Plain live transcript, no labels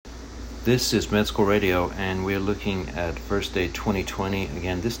This is Med School Radio, and we're looking at First Day 2020.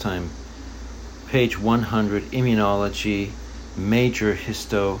 Again, this time, page 100, Immunology, Major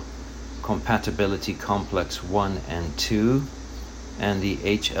Histocompatibility Complex 1 and 2, and the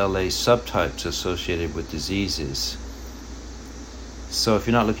HLA subtypes associated with diseases. So if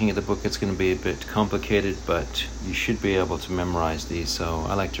you're not looking at the book, it's going to be a bit complicated, but you should be able to memorize these. So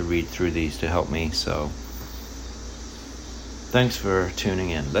I like to read through these to help me. So thanks for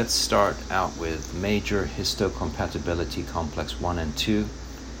tuning in. Let's start out with Major Histocompatibility Complex 1 and 2.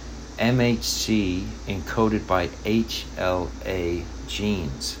 MHC encoded by HLA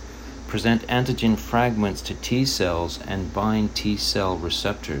genes present antigen fragments to T cells and bind T cell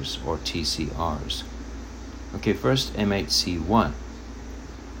receptors, or TCRs. Okay, first MHC1.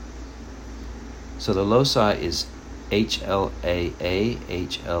 So the loci is HLA-A,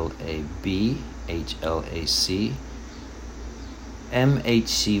 HLA-B, HLA-C.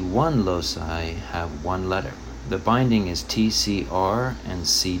 MHC1 loci have one letter. The binding is TCR and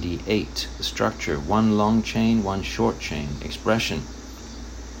CD8. The structure, one long chain, one short chain. Expression,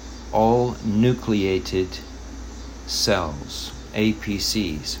 all nucleated cells,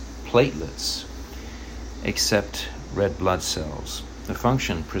 APCs, platelets, except red blood cells. The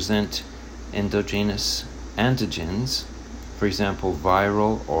function, present endogenous antigens, for example,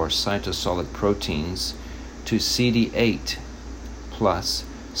 viral or cytosolic proteins, to CD8 plus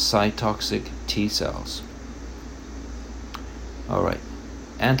cytotoxic T cells. All right,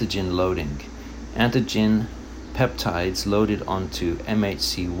 antigen loading. Antigen peptides loaded onto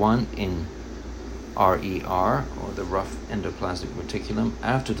MHC1 in RER, or the rough endoplasmic reticulum,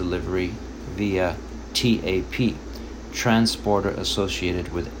 after delivery via TAP, transporter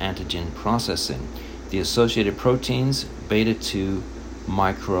associated with antigen processing. The associated proteins, beta-2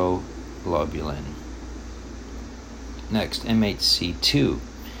 microglobulin. Next, MHC2.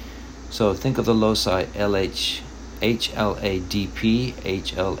 So think of the loci HLA-DP,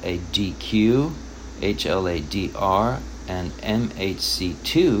 HLA-DQ, HLA-DR, and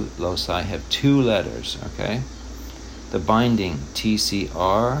MHC2 loci have two letters, okay? The binding,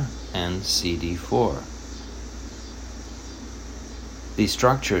 TCR and CD4. The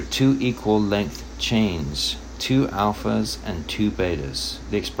structure, two equal length chains, two alphas and two betas.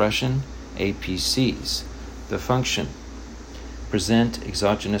 The expression, APCs. The function, present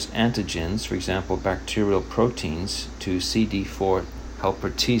exogenous antigens, for example, bacterial proteins, to CD4 helper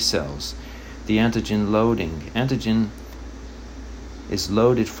T cells. The antigen loading. Antigen is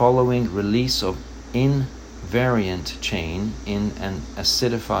loaded following release of invariant chain in an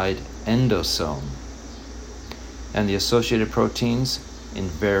acidified endosome, and the associated proteins,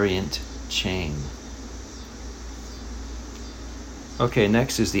 invariant chain. Okay,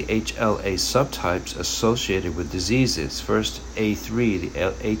 next is the HLA subtypes associated with diseases. First, A3, the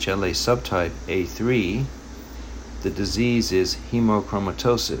HLA subtype A3. The disease is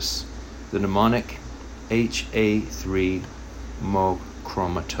hemochromatosis. The mnemonic, HA3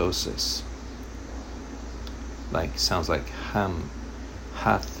 mochromatosis. Sounds like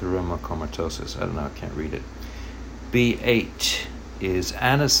hathromochromatosis. I don't know, I can't read it. B8 is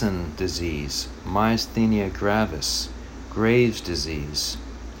Addison disease, myasthenia gravis, Graves' disease.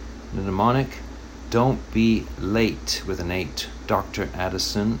 The mnemonic, don't be late, with an 8, Dr.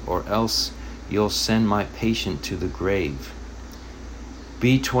 Addison, or else you'll send my patient to the grave.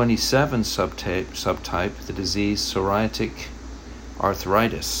 B27 subtype, the disease psoriatic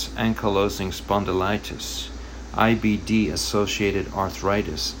arthritis, ankylosing spondylitis, IBD associated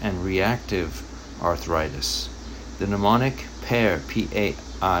arthritis, and reactive arthritis. The mnemonic, PAIR,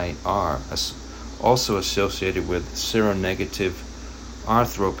 P-A-I-R, also associated with seronegative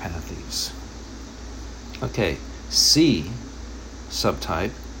arthropathies. Okay, C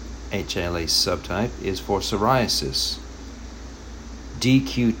subtype, HLA subtype, is for psoriasis.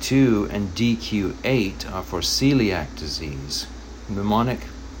 DQ2 and DQ8 are for celiac disease. Mnemonic,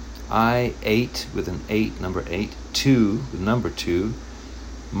 I8 with an 8, number 8, 2 with number 2,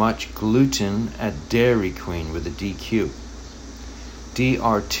 much gluten at Dairy Queen with a DQ.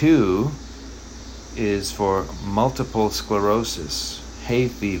 DR2 is for multiple sclerosis, hay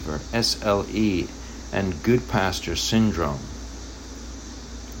fever, SLE, and Goodpasture syndrome.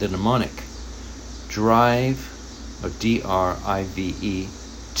 The mnemonic, drive, or DRIVE,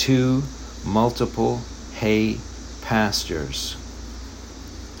 to multiple hay pastures.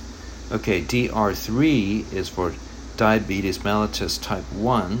 Okay, DR3 is for diabetes mellitus type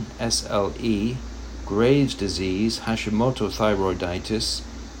 1, SLE, Graves' disease, Hashimoto thyroiditis,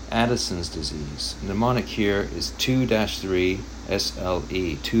 Addison's disease. Mnemonic here is 2-3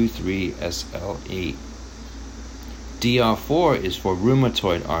 SLE, 23 SLE. DR4 is for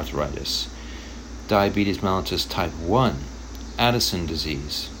rheumatoid arthritis, diabetes mellitus type 1, Addison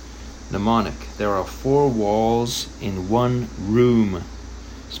disease. Mnemonic: there are 4 walls in one room,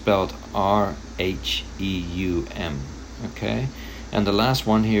 spelled R-H-E-U-M. Okay? And the last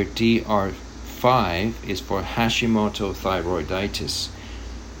one here, DR5, is for Hashimoto thyroiditis.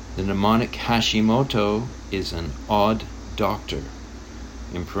 The mnemonic: Hashimoto is an odd doctor.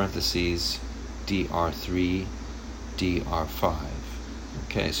 In parentheses, DR3, DR5.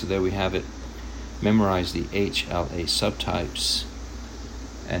 Okay, so there we have it. Memorize the HLA subtypes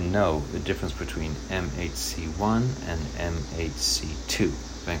and know the difference between MHC1 and MHC2.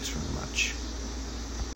 Thanks very much.